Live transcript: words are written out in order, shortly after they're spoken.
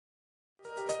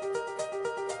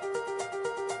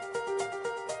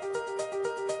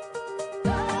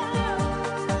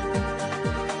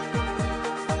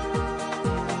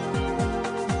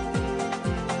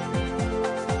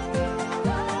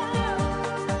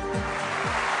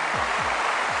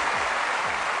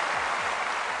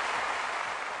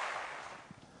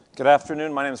Good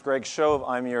afternoon. My name is Greg Shove.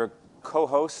 I'm your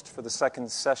co-host for the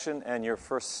second session and your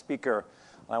first speaker.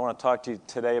 I want to talk to you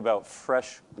today about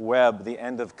fresh web, the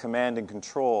end of command and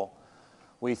control.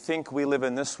 We think we live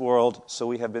in this world, so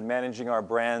we have been managing our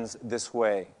brands this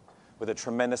way with a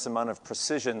tremendous amount of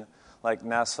precision, like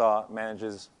NASA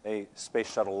manages a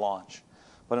space shuttle launch.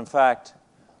 But in fact,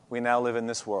 we now live in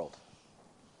this world.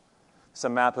 It's a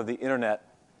map of the internet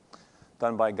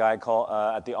done by a guy called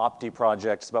at the Opti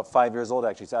Project. It's about 5 years old,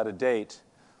 actually. It's out of date.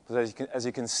 But as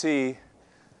you can see,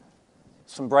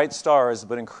 some bright stars,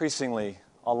 but increasingly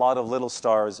a lot of little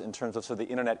stars in terms of the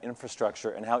internet infrastructure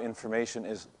and how information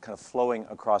is kind of flowing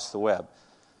across the web.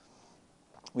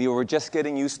 We were just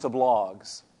getting used to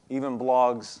blogs, even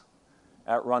blogs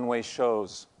at runway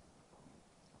shows.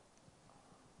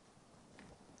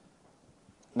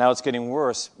 Now it's getting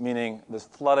worse, meaning the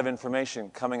flood of information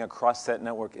coming across that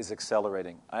network is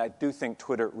accelerating. I do think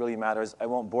Twitter really matters. I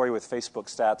won't bore you with Facebook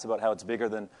stats about how it's bigger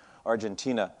than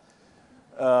Argentina.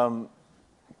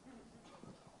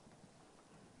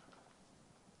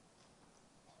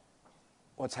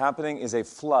 What's happening is a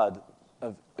flood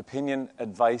of opinion,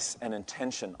 advice, and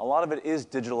intention. A lot of it is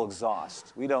digital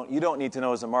exhaust. You don't need to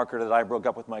know as a marketer that I broke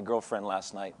up with my girlfriend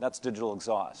last night. That's digital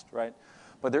exhaust, right?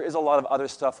 But there is a lot of other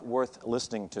stuff worth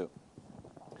listening to.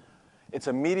 It's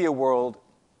a media world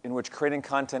in which creating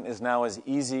content is now as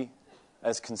easy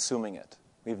as consuming it.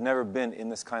 We've never been in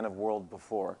this kind of world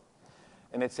before.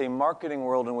 And it's a marketing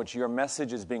world in which your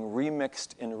message is being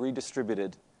remixed and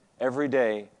redistributed every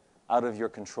day out of your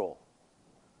control.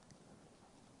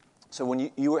 So when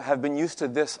you have been used to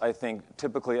this, I think,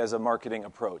 typically as a marketing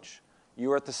approach.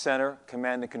 You're at the center,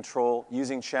 command and control,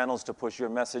 using channels to push your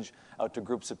message out to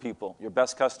groups of people, your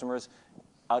best customers,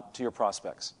 out to your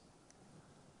prospects.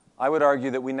 I would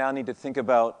argue that we now need to think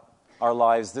about our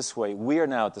lives this way. We are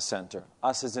now at the center,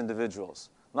 us as individuals.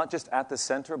 Not just at the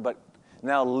center, but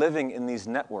now living in these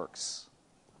networks,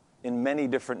 in many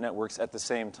different networks at the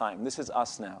same time. This is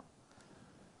us now.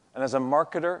 And as a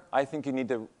marketer, I think you need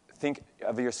to think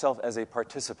of yourself as a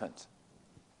participant,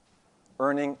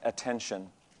 earning attention,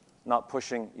 not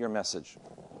pushing your message.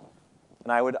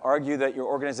 And I would argue that your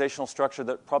organizational structure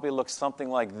that probably looks something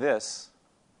like this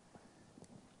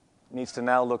needs to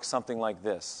now look something like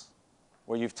this,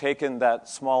 where you've taken that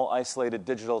small, isolated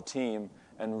digital team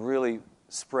and really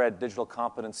spread digital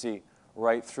competency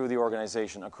right through the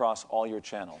organization across all your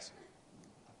channels.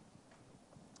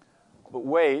 But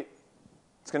wait,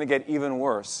 it's going to get even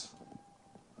worse.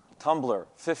 Tumblr,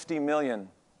 50 million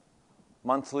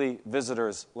monthly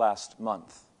visitors last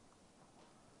month.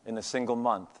 In a single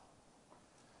month.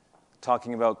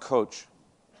 Talking about Coach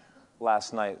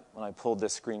last night when I pulled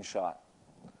this screenshot.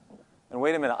 And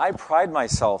wait a minute, I pride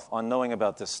myself on knowing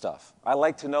about this stuff. I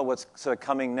like to know what's sort of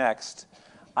coming next.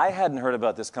 I hadn't heard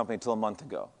about this company until a month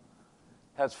ago.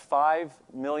 It has 5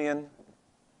 million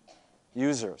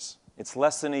users. It's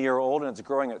less than a year old, and it's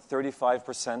growing at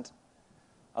 35%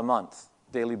 a month,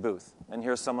 daily booth. And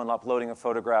here's someone uploading a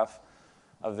photograph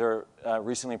of their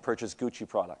recently purchased Gucci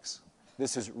products.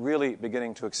 This is really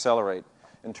beginning to accelerate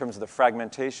in terms of the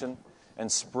fragmentation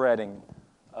and spreading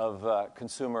of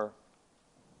consumer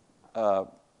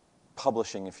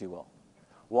publishing, if you will.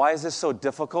 Why is this so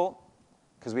difficult?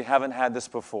 Because we haven't had this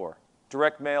before.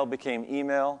 Direct mail became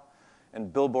email,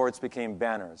 and billboards became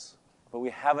banners. But we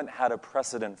haven't had a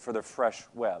precedent for the fresh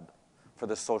web, for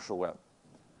the social web.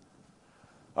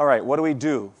 All right, what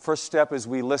do? First step is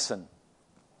we listen.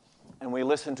 And we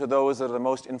listen to those that are the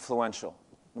most influential.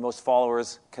 The most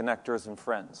followers, connectors, and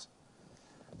friends.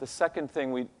 The second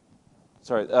thing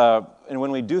and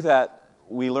when we do that,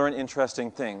 we learn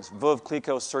interesting things. Veuve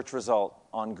Clicquot's search result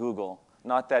on Google,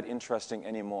 not that interesting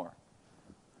anymore,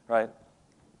 right?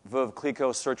 Veuve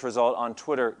Clicquot's search result on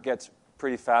Twitter gets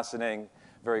pretty fascinating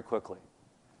very quickly.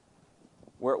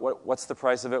 What's the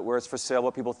price of it, where it's for sale,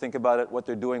 what people think about it, what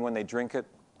they're doing when they drink it,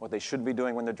 what they should be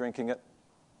doing when they're drinking it.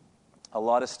 A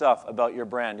lot of stuff about your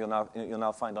brand you'll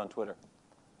now find on Twitter.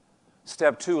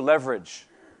 Step 2, leverage.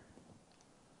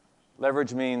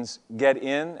 Leverage means get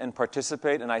in and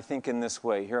participate, and I think in this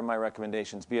way. Here are my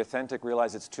recommendations. Be authentic,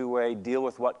 realize it's two-way, deal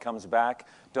with what comes back,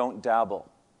 don't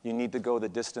dabble. You need to go the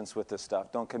distance with this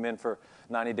stuff. Don't come in for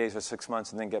 90 days or 6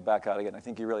 months and then get back out again. I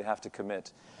think you really have to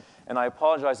commit. And I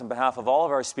apologize on behalf of all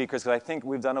of our speakers because I think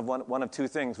we've done one of two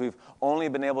things. We've only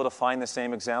been able to find the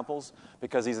same examples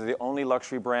because these are the only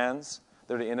luxury brands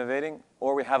that are innovating,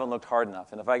 or we haven't looked hard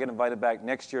enough. And if I get invited back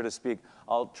next year to speak,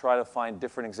 I'll try to find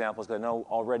different examples because I know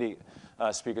already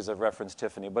speakers have referenced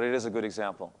Tiffany. But it is a good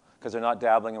example because they're not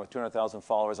dabbling with 200,000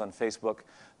 followers on Facebook.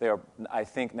 They are, I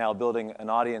think, now building an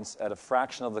audience at a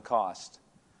fraction of the cost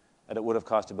that it would have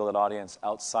cost to build an audience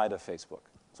outside of Facebook.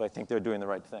 So So I think they're doing the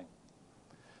right thing.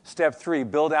 Step 3,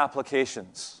 build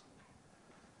applications.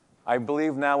 I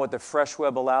believe now what the fresh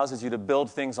web allows is you to build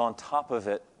things on top of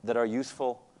it that are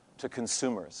useful to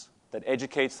consumers, that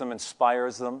educates them,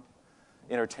 inspires them,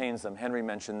 entertains them. Henry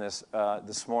mentioned this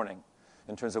this morning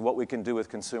in terms of what we can do with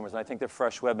consumers. And I think the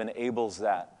fresh web enables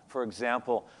that. For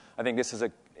example, I think this is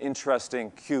an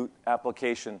interesting, cute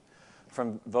application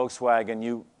from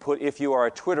Volkswagen. If you are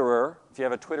a Twitterer, if you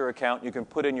have a Twitter account, you can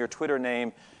put in your Twitter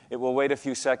name. It will wait a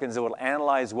few seconds. It will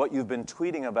analyze what you've been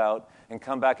tweeting about and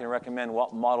come back and recommend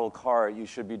what model car you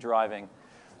should be driving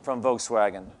from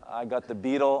Volkswagen. I got the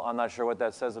Beetle. I'm not sure what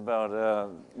that says about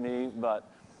me,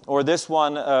 but or this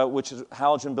one, which is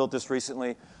Halogen built this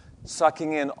recently,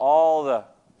 sucking in all the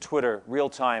Twitter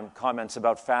real-time comments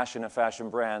about fashion and fashion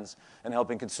brands and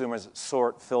helping consumers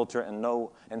sort, filter, and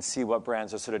know and see what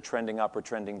brands are sort of trending up or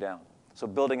trending down. So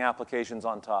building applications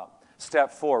on top.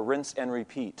 Step 4, rinse and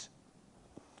repeat.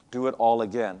 Do it all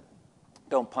again.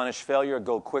 Don't punish failure.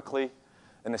 Go quickly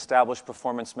and establish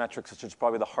performance metrics, which is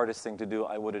probably the hardest thing to do,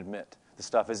 I would admit. The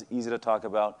stuff is easy to talk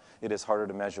about. It is harder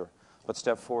to measure. But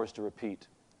step 4 is to repeat.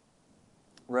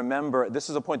 Remember, this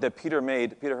is a point that Peter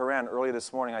Horan, earlier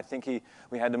this morning. I think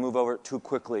we had to move over it too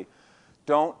quickly.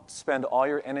 Don't spend all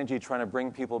your energy trying to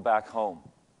bring people back home.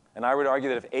 And I would argue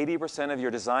that if 80% of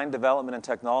your design, development, and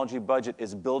technology budget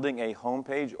is building a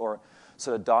homepage or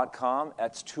sort of .com,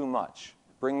 that's too much.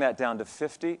 Bring that down to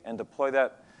 50 and deploy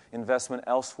that investment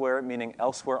elsewhere, meaning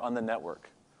elsewhere on the network,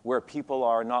 where people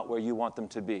are, not where you want them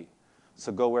to be.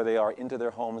 So go where they are, into their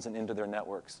homes and into their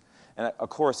networks. And of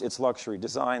course, it's luxury.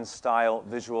 Design, style,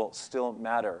 visual still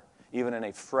matter, even in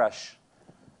a fresh,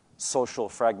 social,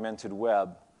 fragmented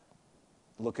web.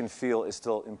 Look and feel is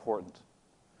still important.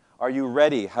 Are you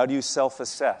ready? How do you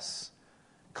self-assess?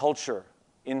 Culture,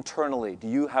 internally. Do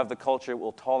you have the culture that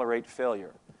will tolerate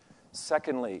failure?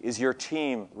 Secondly, is your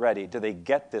team ready? Do they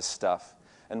get this stuff?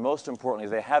 And most importantly,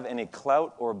 do they have any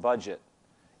clout or budget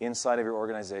inside of your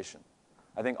organization?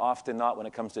 I think often not when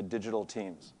it comes to digital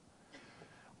teams.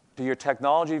 Do your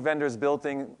technology vendors build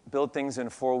things in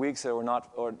 4 weeks or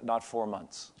not 4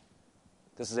 months?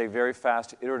 This is a very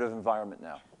fast, iterative environment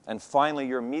now. And finally,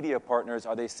 your media partners,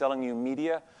 are they selling you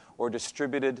media or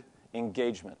distributed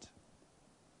engagement?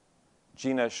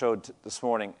 Gina showed this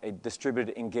morning a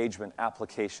distributed engagement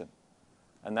application.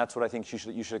 And that's what I think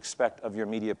you should expect of your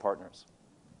media partners.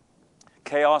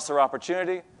 Chaos or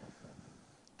opportunity?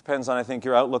 Depends on, I think,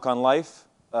 your outlook on life.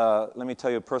 Let me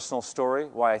tell you a personal story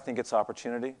why I think it's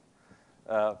opportunity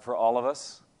for all of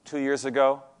us. 2 years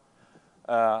ago,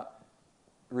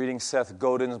 reading Seth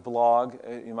Godin's blog.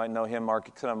 You might know him,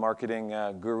 kind of marketing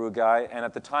guru guy. And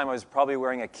at the time, I was probably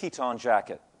wearing a Keton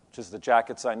jacket, which is the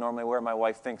jackets I normally wear. My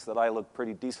wife thinks that I look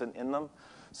pretty decent in them.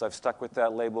 So I've stuck with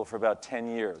that label for about 10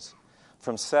 years.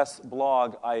 From Seth's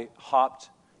blog, I hopped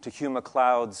to Hugh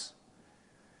MacLeod's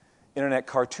Internet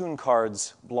Cartoon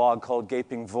Cards blog called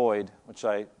Gaping Void, which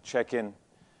I check in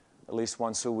at least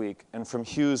once a week. And from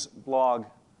Hugh's blog,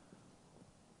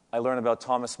 I learned about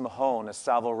Thomas Mahone, a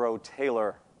Savile Row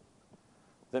tailor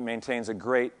that maintains a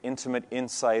great intimate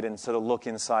insight and sort of look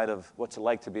inside of what's it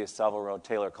like to be a Savile Row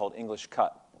tailor called English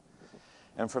Cut.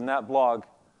 And from that blog,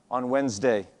 on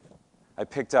Wednesday, I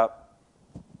picked up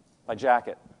my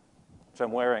jacket, which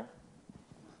I'm wearing.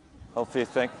 Hopefully you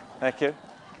think, thank you.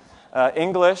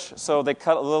 English, so they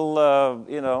cut a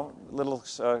little,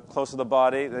 close to the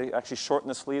body. They actually shorten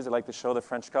the sleeves. They like to show the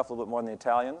French cuff a little bit more than the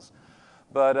Italians.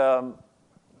 But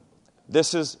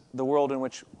this is the world in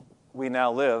which we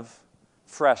now live,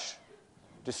 fresh,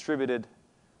 distributed,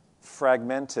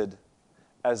 fragmented.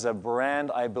 As a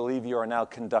brand, I believe you are now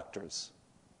conductors.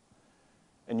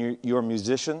 And your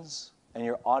musicians and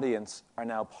your audience are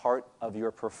now part of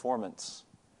your performance.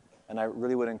 And I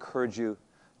really would encourage you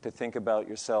to think about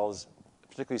yourselves,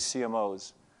 particularly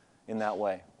CMOs, in that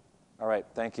way. All right,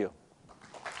 thank you.